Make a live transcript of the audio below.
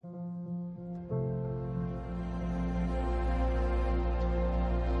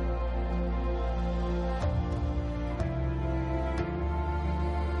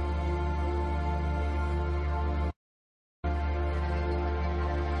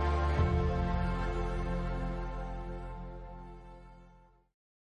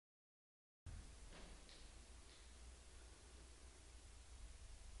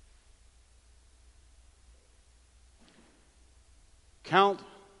Count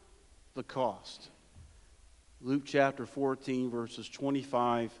the cost. Luke chapter 14, verses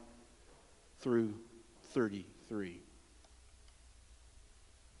 25 through 33.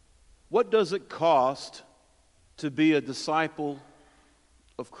 What does it cost to be a disciple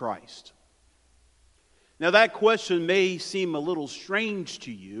of Christ? Now that question may seem a little strange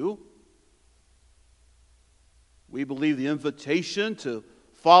to you. We believe the invitation to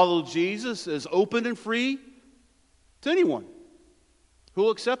follow Jesus is open and free to anyone who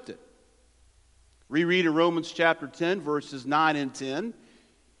will accept it. Reread in Romans chapter 10, verses 9 and 10.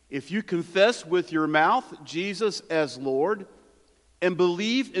 If you confess with your mouth Jesus as Lord and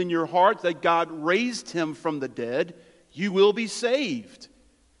believe in your heart that God raised him from the dead, you will be saved.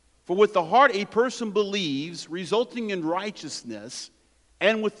 For with the heart a person believes, resulting in righteousness,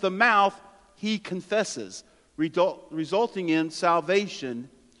 and with the mouth he confesses, resulting in salvation.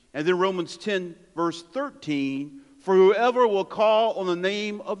 And then Romans 10, verse 13, for whoever will call on the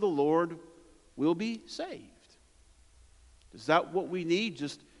name of the Lord will be saved. Is that what we need?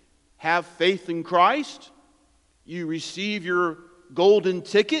 Just have faith in Christ? You receive your golden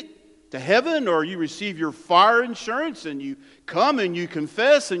ticket to heaven, or you receive your fire insurance and you come and you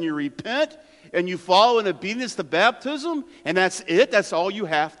confess and you repent and you follow in obedience to baptism, and that's it? That's all you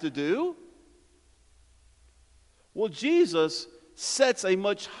have to do? Well, Jesus sets a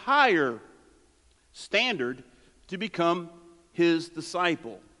much higher standard to become his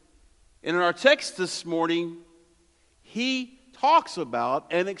disciple. And in our text this morning, he talks about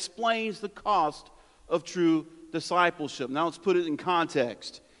and explains the cost of true discipleship. Now let's put it in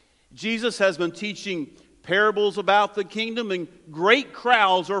context. Jesus has been teaching parables about the kingdom, and great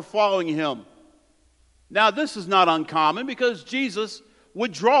crowds are following him. Now this is not uncommon, because Jesus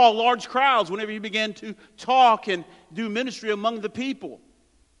would draw large crowds whenever he began to talk and do ministry among the people.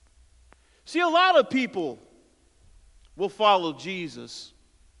 See, a lot of people will follow Jesus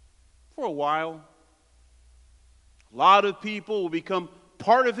for a while. A lot of people will become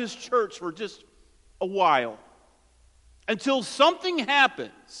part of his church for just a while, until something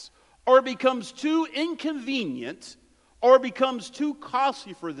happens, or it becomes too inconvenient, or it becomes too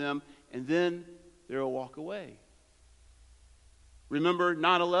costly for them, and then they'll walk away. Remember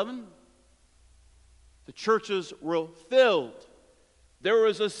 9/11? The churches were filled. There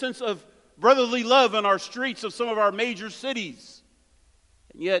was a sense of brotherly love in our streets of some of our major cities.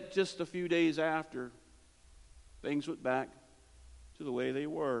 And yet, just a few days after, things went back to the way they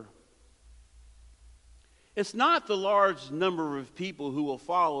were. It's not the large number of people who will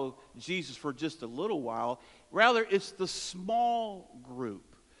follow Jesus for just a little while. Rather, it's the small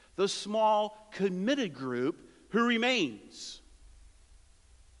group, the small committed group who remains.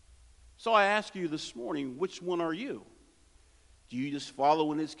 So I ask you this morning, which one are you? Do you just follow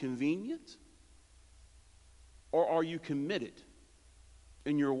when it's convenient? Or are you committed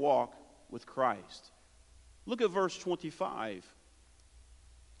in your walk with Christ? Look at verse 25.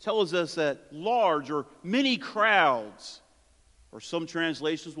 It tells us that large or many crowds, or some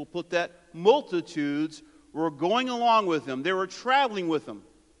translations will put that multitudes, were going along with him. They were traveling with him.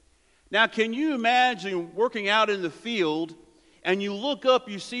 Now, can you imagine working out in the field, and you look up,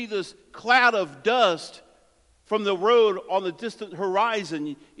 you see this cloud of dust from the road on the distant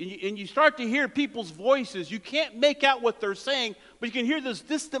horizon, and you start to hear people's voices. You can't make out what they're saying, but you can hear this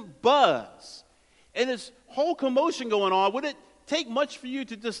distant buzz and this whole commotion going on. Would it take much for you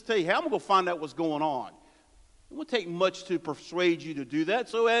to just say, hey, I'm going to go find out what's going on? It won't take much to persuade you to do that.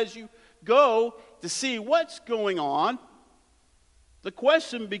 So as you go to see what's going on, the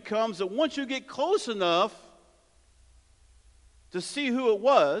question becomes that once you get close enough to see who it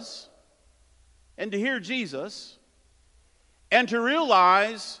was, and to hear Jesus, and to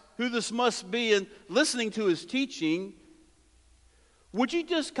realize who this must be, and listening to his teaching, would you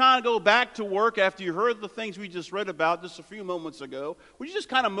just kind of go back to work after you heard the things we just read about just a few moments ago? Would you just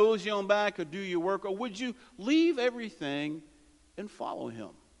kind of mosey on back or do your work? Or would you leave everything and follow him?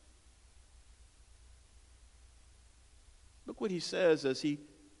 Look what he says as he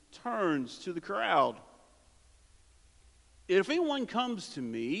turns to the crowd. If anyone comes to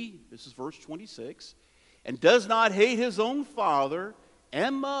me, this is verse 26, and does not hate his own father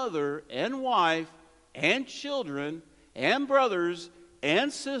and mother and wife and children and brothers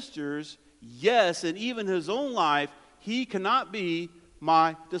and sisters, yes, and even his own life, he cannot be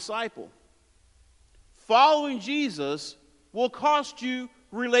my disciple. Following Jesus will cost you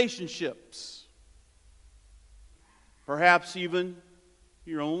relationships, perhaps even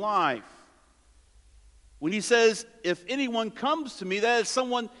your own life. When he says, if anyone comes to me, that is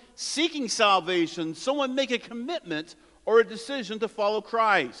someone seeking salvation, someone make a commitment or a decision to follow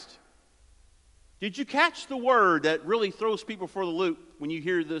Christ. Did you catch the word that really throws people for the loop when you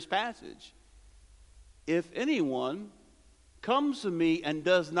hear this passage? If anyone comes to me and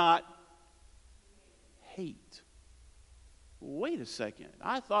does not hate. Wait a second.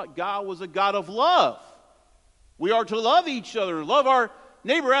 I thought God was a God of love. We are to love each other, love our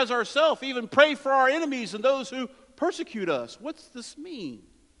neighbor as ourselves, even pray for our enemies and those who persecute us. What's this mean?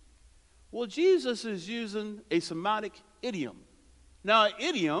 Well, Jesus is using a Semitic idiom. Now, an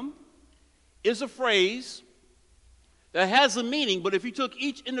idiom is a phrase that has a meaning, but if you took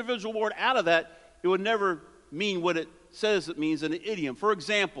each individual word out of that, it would never mean what it says it means in an idiom. For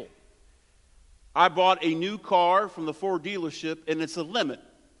example, I bought a new car from the Ford dealership, and it's a lemon.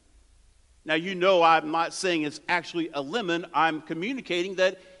 Now, you know I'm not saying it's actually a lemon. I'm communicating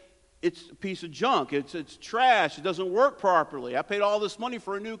that it's a piece of junk. It's trash. It doesn't work properly. I paid all this money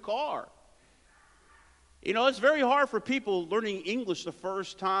for a new car. You know, it's very hard for people learning English the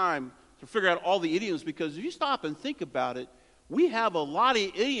first time to figure out all the idioms, because if you stop and think about it, we have a lot of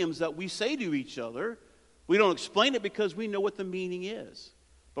idioms that we say to each other. We don't explain it because we know what the meaning is.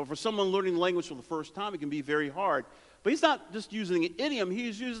 But for someone learning language for the first time, it can be very hard. But he's not just using an idiom,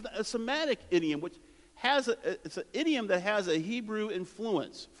 he's using a Semitic idiom, which it's an idiom that has a Hebrew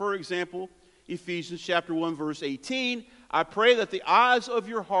influence. For example, Ephesians chapter 1, verse 18, I pray that the eyes of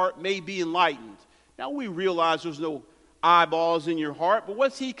your heart may be enlightened. Now, we realize there's no eyeballs in your heart, but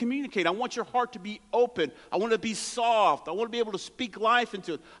what's he communicate? I want your heart to be open. I want it to be soft. I want to be able to speak life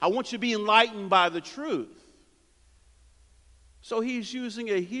into it. I want you to be enlightened by the truth. So he's using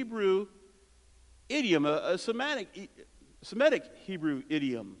a Hebrew idiom, a Semitic Hebrew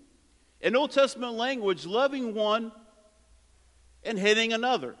idiom. In Old Testament language, loving one and hating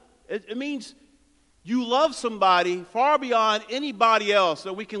another. It means you love somebody far beyond anybody else.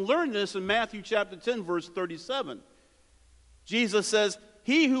 So we can learn this in Matthew chapter 10, verse 37. Jesus says,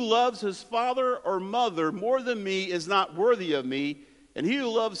 he who loves his father or mother more than me is not worthy of me, and he who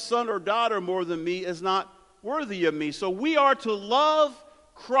loves son or daughter more than me is not worthy of me. So we are to love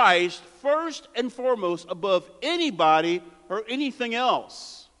Christ first and foremost above anybody or anything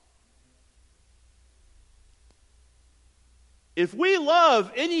else. If we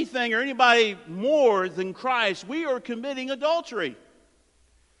love anything or anybody more than Christ, we are committing adultery.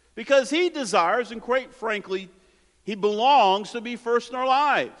 Because he desires, and quite frankly, he belongs to be first in our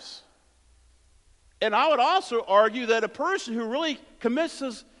lives. And I would also argue that a person who really commits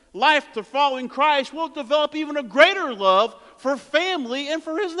his life to following Christ will develop even a greater love for family and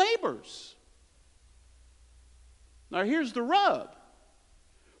for his neighbors. Now here's the rub.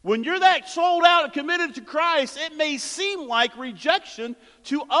 When you're that sold out and committed to Christ, it may seem like rejection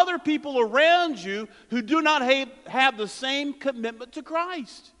to other people around you who do not have the same commitment to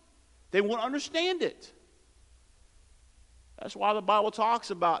Christ. They won't understand it. That's why the Bible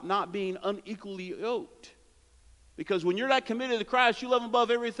talks about not being unequally yoked. Because when you're that committed to Christ, you love him above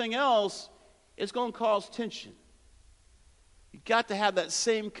everything else, it's going to cause tension. You've got to have that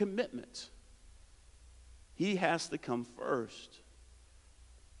same commitment. He has to come first.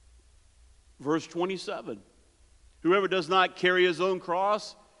 Verse 27, whoever does not carry his own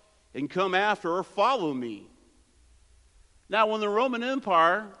cross and come after or follow me. Now, when the Roman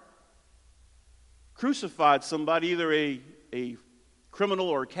Empire crucified somebody, either a criminal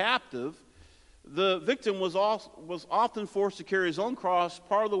or a captive, the victim was often forced to carry his own cross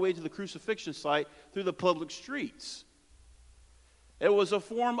part of the way to the crucifixion site through the public streets. It was a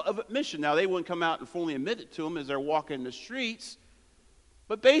form of admission. Now, they wouldn't come out and fully admit it to him as they're walking the streets.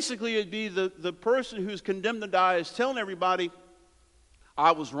 But basically, it'd be the person who's condemned to die is telling everybody,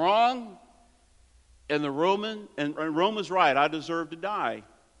 I was wrong, and Rome is right. I deserve to die.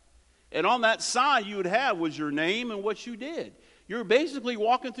 And on that sign you would have was your name and what you did. You're basically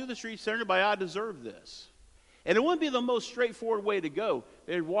walking through the streets telling everybody, I deserve this. And it wouldn't be the most straightforward way to go.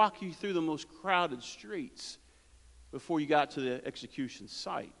 They'd walk you through the most crowded streets before you got to the execution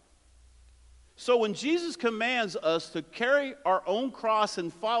site. So when Jesus commands us to carry our own cross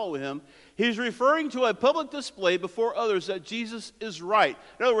and follow him, he's referring to a public display before others that Jesus is right.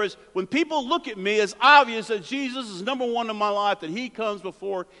 In other words, when people look at me, it's obvious that Jesus is number one in my life, that he comes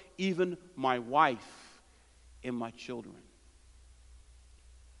before even my wife and my children.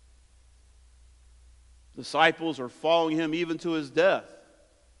 Disciples are following him even to his death.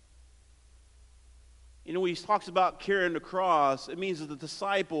 You know, when he talks about carrying the cross, it means that the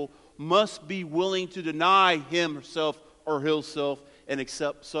disciple must be willing to deny himself or herself and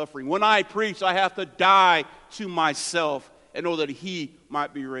accept suffering. When I preach, I have to die to myself and know that he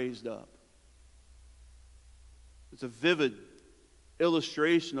might be raised up. It's a vivid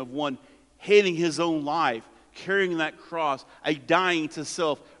illustration of one hating his own life, carrying that cross, a dying to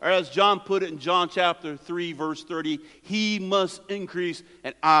self. Or as John put it in John chapter 3, verse 30, he must increase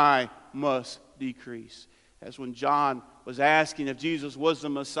and I must decrease. That's when John was asking if Jesus was the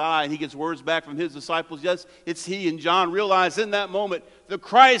Messiah, and he gets words back from his disciples, yes, it's he. And John realized in that moment, the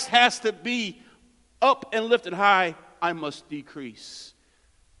Christ has to be up and lifted high, I must decrease.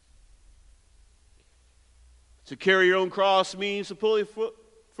 To carry your own cross means to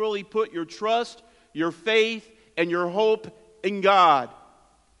fully put your trust, your faith, and your hope in God.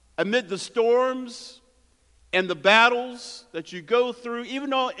 Amid the storms and the battles that you go through, even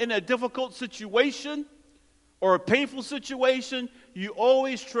though in a difficult situation or a painful situation, you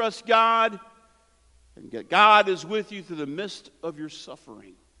always trust God, and God is with you through the midst of your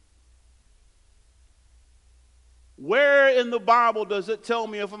suffering. Where in the Bible does it tell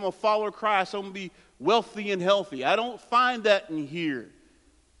me if I'm a follower of Christ, I'm going to be wealthy and healthy? I don't find that in here.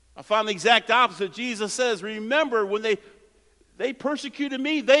 I find the exact opposite. Jesus says, remember, when they persecuted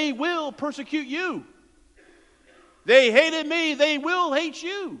me, they will persecute you. They hated me, they will hate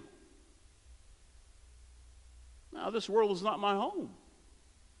you. Now, this world is not my home.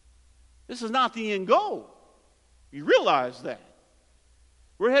 This is not the end goal. You realize that.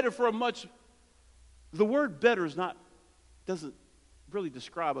 We're headed for the word better doesn't really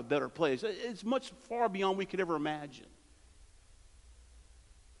describe a better place. It's much far beyond we could ever imagine.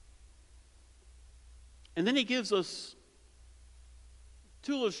 And then he gives us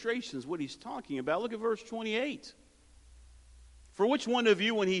two illustrations what he's talking about. Look at verse 28. For which one of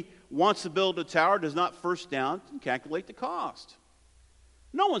you, when he wants to build a tower, does not first down and calculate the cost?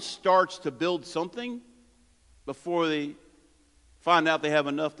 No one starts to build something before they find out they have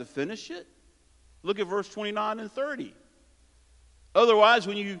enough to finish it. Look at verse 29 and 30. Otherwise,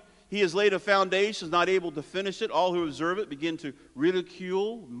 when he has laid a foundation, is not able to finish it, all who observe it begin to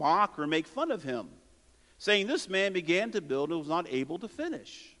ridicule, mock, or make fun of him, saying, this man began to build and was not able to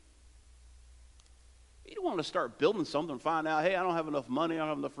finish. You don't want to start building something and find out, hey, I don't have enough money, I don't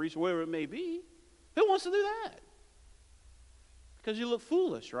have enough resources, whatever it may be. Who wants to do that? Because you look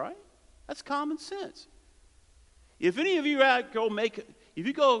foolish, right? That's common sense. If any of you if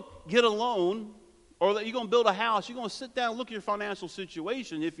you go get a loan, or that you're going to build a house, you're going to sit down and look at your financial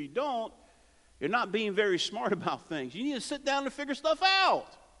situation. If you don't, you're not being very smart about things. You need to sit down and figure stuff out.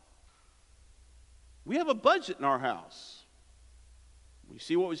 We have a budget in our house. We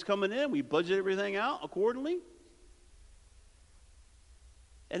see what was coming in. We budget everything out accordingly.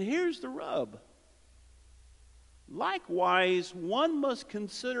 And here's the rub. Likewise, one must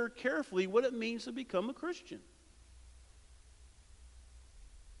consider carefully what it means to become a Christian.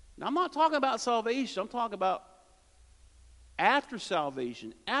 Now, I'm not talking about salvation. I'm talking about after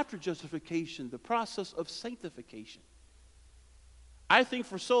salvation, after justification, the process of sanctification. I think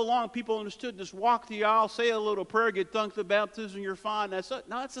for so long people understood just walk the aisle, say a little prayer, get dunked in baptism, you're fine. That's it.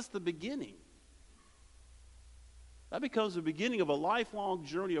 No, that's just the beginning. That becomes the beginning of a lifelong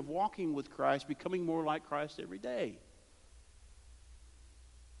journey of walking with Christ, becoming more like Christ every day.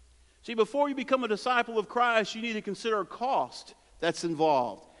 See, before you become a disciple of Christ, you need to consider a cost that's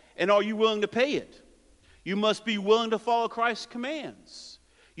involved. And are you willing to pay it? You must be willing to follow Christ's commands.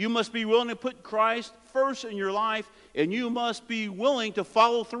 You must be willing to put Christ first in your life, and you must be willing to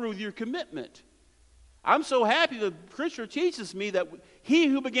follow through with your commitment. I'm so happy the Scripture teaches me that he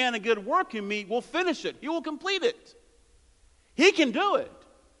who began a good work in me will finish it. He will complete it. He can do it.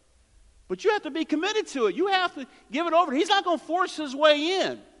 But you have to be committed to it. You have to give it over. He's not going to force his way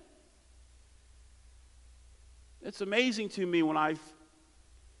in. It's amazing to me when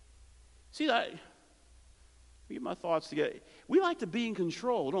get my thoughts together. We like to be in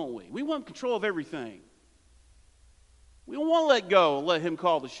control, don't we? We want control of everything. We don't want to let go and let him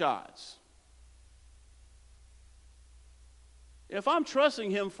call the shots. If I'm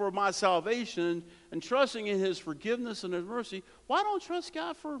trusting him for my salvation and trusting in his forgiveness and his mercy, why don't I trust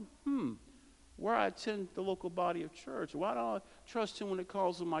God for where I attend the local body of church? Why don't I trust him when it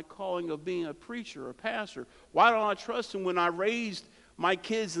calls on my calling of being a preacher or a pastor? Why don't I trust him when I raised my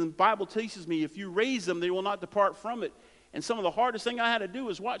kids, and the Bible teaches me if you raise them, they will not depart from it. And some of the hardest thing I had to do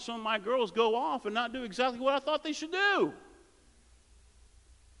is watch some of my girls go off and not do exactly what I thought they should do.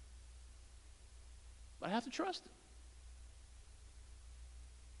 But I have to trust them.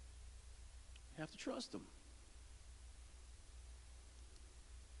 I have to trust them.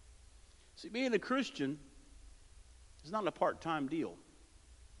 See, being a Christian is not a part-time deal.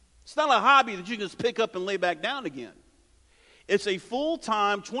 It's not a hobby that you can just pick up and lay back down again. It's a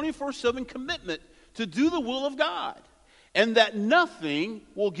full-time, 24/7 commitment to do the will of God, and that nothing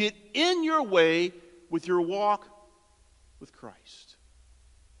will get in your way with your walk with Christ.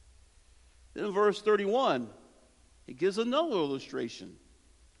 Then in verse 31, It gives another illustration.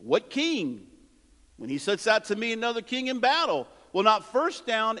 What king, when he sets out to meet another king in battle, will not first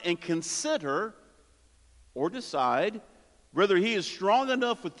down and consider or decide whether he is strong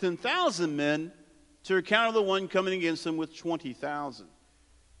enough with 10,000 men to encounter the one coming against him with 20,000?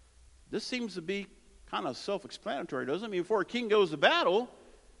 This seems to be kind of self-explanatory, doesn't it? I mean, before a king goes to battle,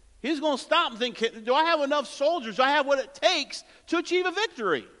 he's going to stop and think, do I have enough soldiers? Do I have what it takes to achieve a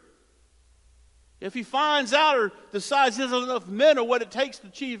victory? If he finds out or decides he doesn't have enough men or what it takes to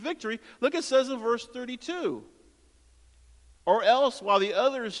achieve victory, look, it says in verse 32. Or else, while the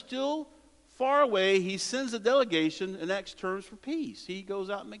other is still far away, he sends a delegation and acts terms for peace. He goes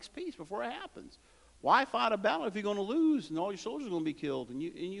out and makes peace before it happens. Why fight a battle if you're going to lose and all your soldiers are going to be killed and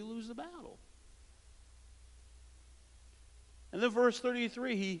you lose the battle? And then verse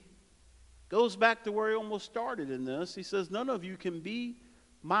 33, he goes back to where he almost started in this. He says, none of you can be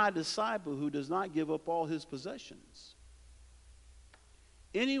my disciple who does not give up all his possessions.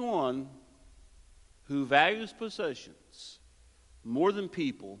 Anyone who values possessions more than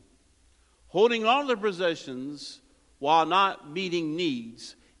people, holding on to their possessions while not meeting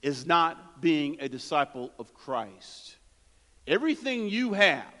needs, is not being a disciple of Christ. Everything you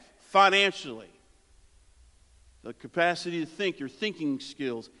have financially, the capacity to think, your thinking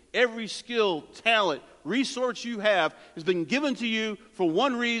skills, every skill, talent, resource you have has been given to you for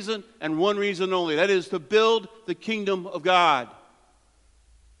one reason and one reason only. That is to build the kingdom of God.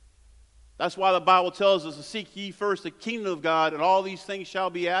 That's why the Bible tells us to seek ye first the kingdom of God, and all these things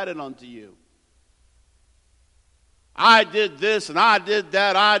shall be added unto you. I did this and I did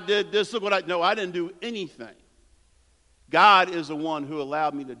that. I did this. Look what I... No, I didn't do anything. God is the one who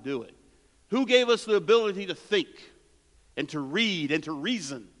allowed me to do it. Who gave us the ability to think and to read and to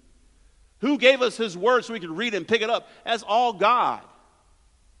reason? Who gave us his word so we could read and pick it up? That's all God.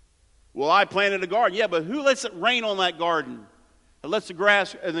 Well, I planted a garden. Yeah, but who lets it rain on that garden? And lets the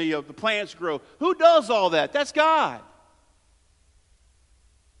grass and the plants grow? Who does all that? That's God.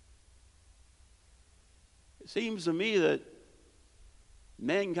 It seems to me that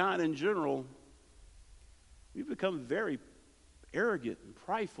mankind in general, we've become very arrogant and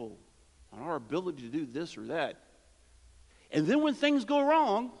prideful on our ability to do this or that. And then when things go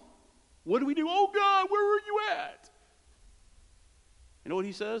wrong, what do we do? Oh, God, where were you at? You know what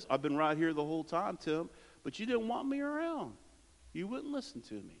he says? I've been right here the whole time, Tim, but you didn't want me around. You wouldn't listen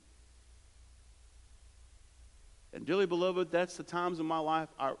to me. And dearly beloved, that's the times in my life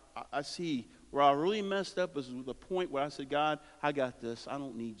I see where I really messed up is the point where I said, God, I got this. I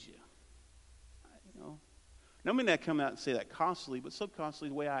don't need you. You know? Now, I mean, I come out and say that constantly, but subconsciously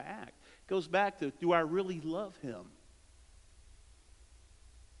the way I act. It goes back to, do I really love him?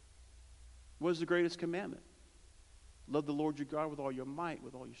 What is the greatest commandment? Love the Lord your God with all your might,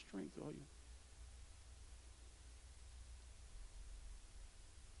 with all your strength, with all your...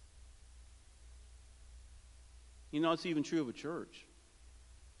 You know, it's even true of a church.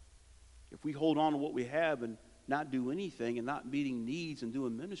 If we hold on to what we have and not do anything and not meeting needs and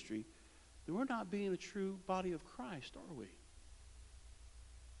doing ministry, then we're not being a true body of Christ, are we?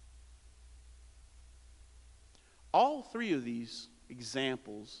 All three of these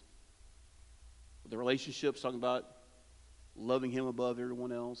examples, the relationships, talking about loving him above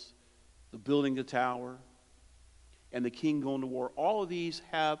everyone else, the building the tower, and the king going to war, all of these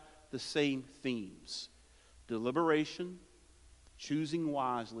have the same themes: deliberation, choosing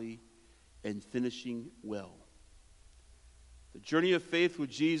wisely, and finishing well. The journey of faith with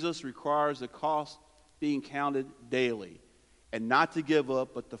Jesus requires the cost being counted daily, and not to give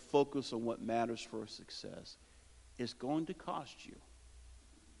up, but to focus on what matters for success. It's going to cost you.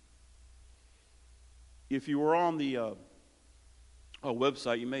 If you were on the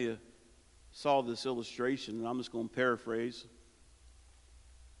website, you may have saw this illustration, and I'm just going to paraphrase.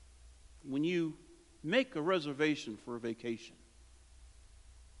 When you make a reservation for a vacation,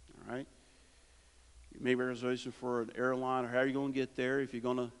 all right? You make a reservation for an airline, or how are you going to get there if you're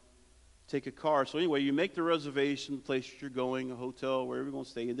going to take a car. So anyway, you make the reservation, the place you're going, a hotel, wherever you're going to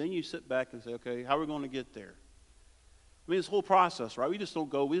stay, and then you sit back and say, okay, how are we going to get there? I mean, this whole process, right? We just don't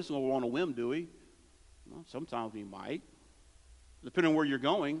go on a whim, do we? Well, sometimes we might. Depending on where you're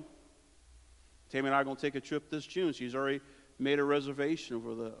going. Tammy and I are going to take a trip this June. She's already made a reservation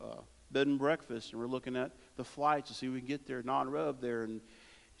for the bed and breakfast, and we're looking at the flights to see if we can get there, non-rev there, and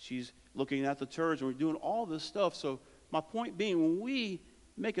she's looking at the tours, and we're doing all this stuff. So my point being, when we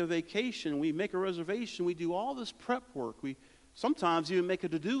make a vacation, we make a reservation, we do all this prep work. We sometimes even make a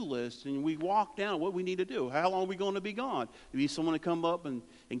to-do list, and we walk down what we need to do. How long are we going to be gone? Do we need someone to come up and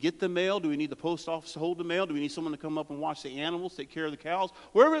get the mail? Do we need the post office to hold the mail? Do we need someone to come up and watch the animals, take care of the cows?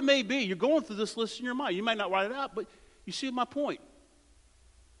 Wherever it may be, you're going through this list in your mind. You might not write it out, but You see my point?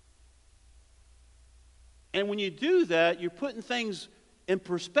 And when you do that, you're putting things in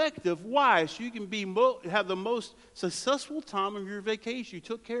perspective. Why? So you can have the most successful time of your vacation. You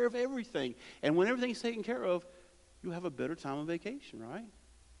took care of everything. And when everything's taken care of, you have a better time on vacation, right?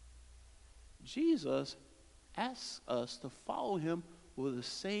 Jesus asks us to follow him with the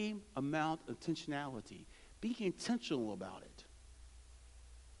same amount of intentionality. Be intentional about it.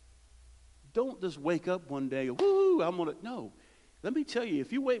 Don't just wake up one day, woo, I'm going to, no. Let me tell you,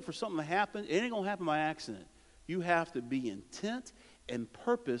 if you wait for something to happen, it ain't going to happen by accident. You have to be intent and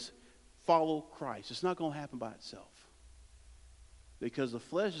purpose, follow Christ. It's not going to happen by itself. Because the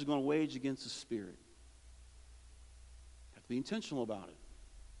flesh is going to wage against the spirit. You have to be intentional about it.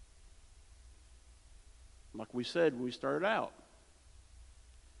 Like we said when we started out,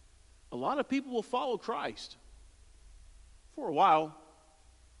 a lot of people will follow Christ. For a while,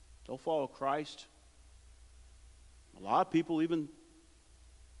 they'll follow Christ. A lot of people even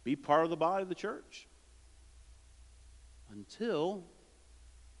be part of the body of the church. Until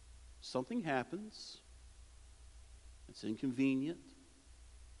something happens. It's inconvenient.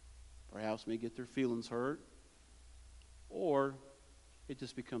 Perhaps may get their feelings hurt. Or it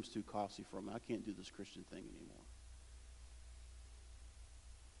just becomes too costly for them. I can't do this Christian thing anymore.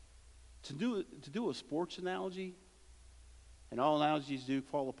 To do a sports analogy, and all analogies do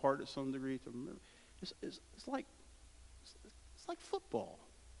fall apart to some degree. To remember, it's like football.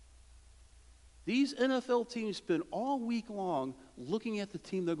 These NFL teams spend all week long looking at the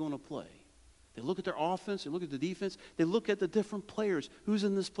team they're going to play. They look at their offense, they look at the defense, they look at the different players. Who's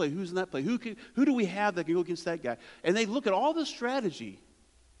in this play? Who's in that play? Who do we have that can go against that guy? And they look at all the strategy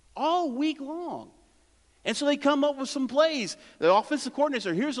all week long. And so they come up with some plays. The offensive coordinator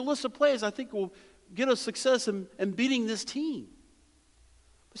says, here's a list of plays I think will get us success in beating this team.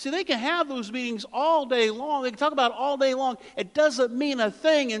 But see, they can have those meetings all day long. They can talk about it all day long. It doesn't mean a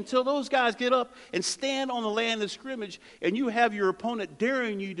thing until those guys get up and stand on the land of scrimmage and you have your opponent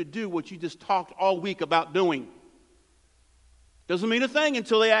daring you to do what you just talked all week about doing. Doesn't mean a thing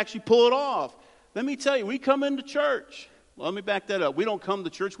until they actually pull it off. Let me tell you, we come into church. Well, let me back that up. We don't come to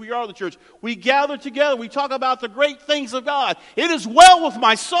church. We are the church. We gather together. We talk about the great things of God. It is well with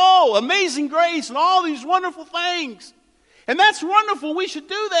my soul, amazing grace, and all these wonderful things. And that's wonderful. We should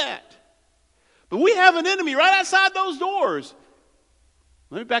do that. But we have an enemy right outside those doors.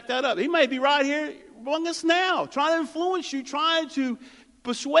 Let me back that up. He may be right here among us now, trying to influence you, trying to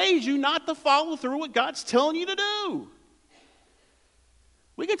persuade you not to follow through what God's telling you to do.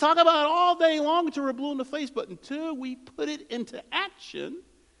 We can talk about it all day long until we're blue in the face, but until we put it into action,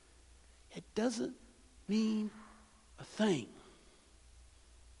 it doesn't mean a thing.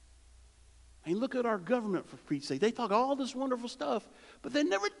 I mean, look at our government, for Pete's sake. They talk all this wonderful stuff, but they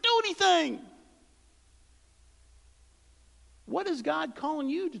never do anything. What is God calling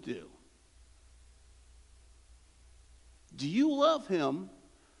you to do? Do you love him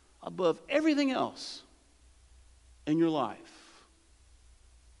above everything else in your life?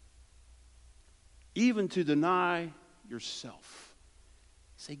 Even to deny yourself.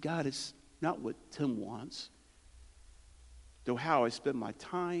 Say, God, it's not what Tim wants. To how I spend my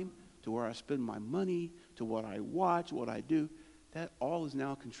time, to where I spend my money, to what I watch, what I do. That all is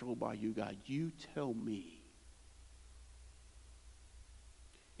now controlled by you, God. You tell me.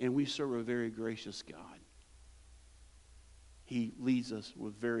 And we serve a very gracious God. He leads us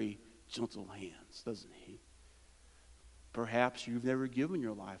with very gentle hands, doesn't he? Perhaps you've never given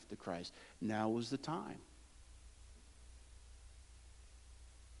your life to Christ. Now is the time.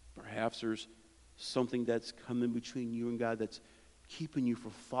 Perhaps there's something that's come in between you and God that's keeping you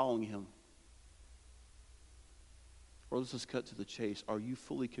from following him. Or let's just cut to the chase. Are you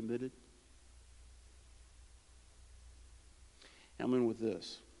fully committed? I'm in with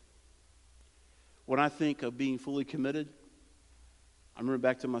this. When I think of being fully committed, I remember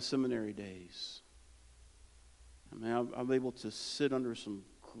back to my seminary days. I mean, I'm able to sit under some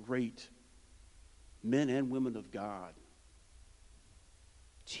great men and women of God.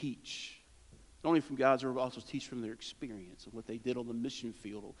 Teach. Not only from God's word, but also teach from their experience and what they did on the mission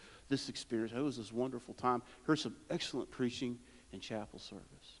field. This experience. It was this wonderful time. Heard some excellent preaching in chapel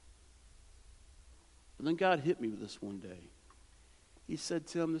service. And then God hit me with this one day. He said,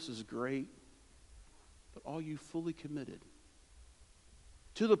 Tim, this is great, but are you fully committed?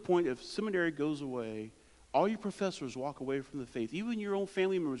 To the point, if seminary goes away, all your professors walk away from the faith. Even your own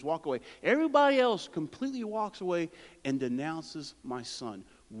family members walk away. Everybody else completely walks away and denounces my son.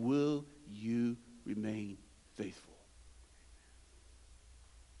 Will you remain faithful?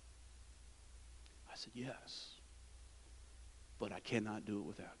 I said, yes. But I cannot do it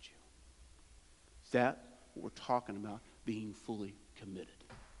without you. Is that what we're talking about being fully committed.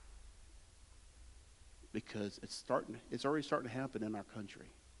 Because it's already starting to happen in our country.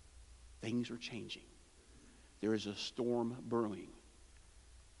 Things are changing. There is a storm brewing.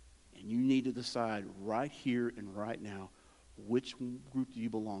 And you need to decide right here and right now, which group do you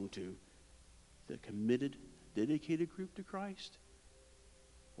belong to? The committed, dedicated group to Christ,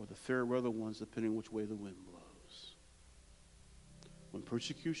 or the fair weather ones, depending on which way the wind blows? When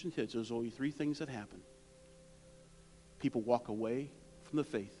persecution hits, there's only three things that happen. People walk away from the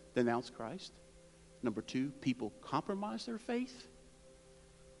faith, denounce Christ. Number two, people compromise their faith.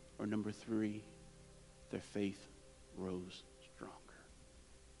 Or number three, their faith rose stronger.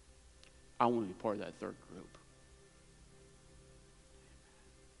 I want to be part of that third group.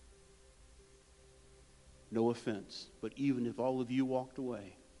 No offense, but even if all of you walked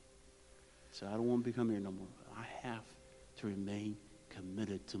away, said, I don't want to become here no more, I have to remain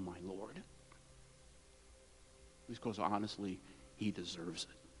committed to my Lord. Because honestly, he deserves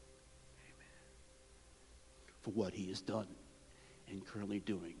it. For what he has done and currently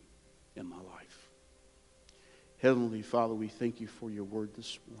doing in my life. Heavenly Father, we thank you for your word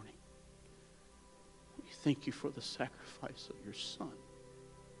this morning. We thank you for the sacrifice of your Son.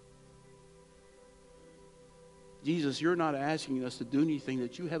 Jesus, you're not asking us to do anything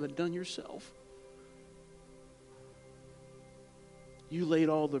that you haven't done yourself. You laid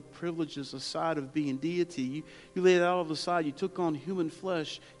all the privileges aside of being deity. You laid it all aside. You took on human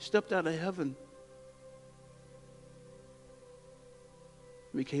flesh, stepped out of heaven,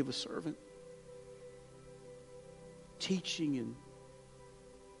 became a servant, teaching and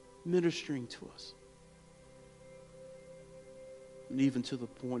ministering to us, and even to the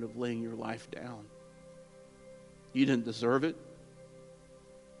point of laying your life down. You didn't deserve it.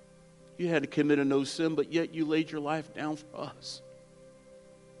 You had to commit a no sin, but yet you laid your life down for us,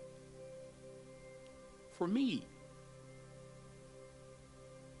 for me.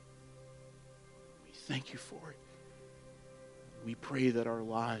 We thank you for it. We pray that our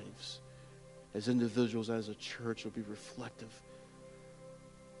lives as individuals, as a church, will be reflective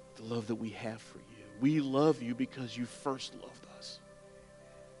of the love that we have for you. We love you because you first loved us.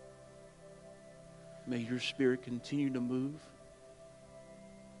 May your Spirit continue to move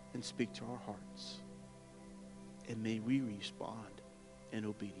and speak to our hearts. And may we respond in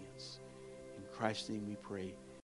obedience. In Christ's name we pray.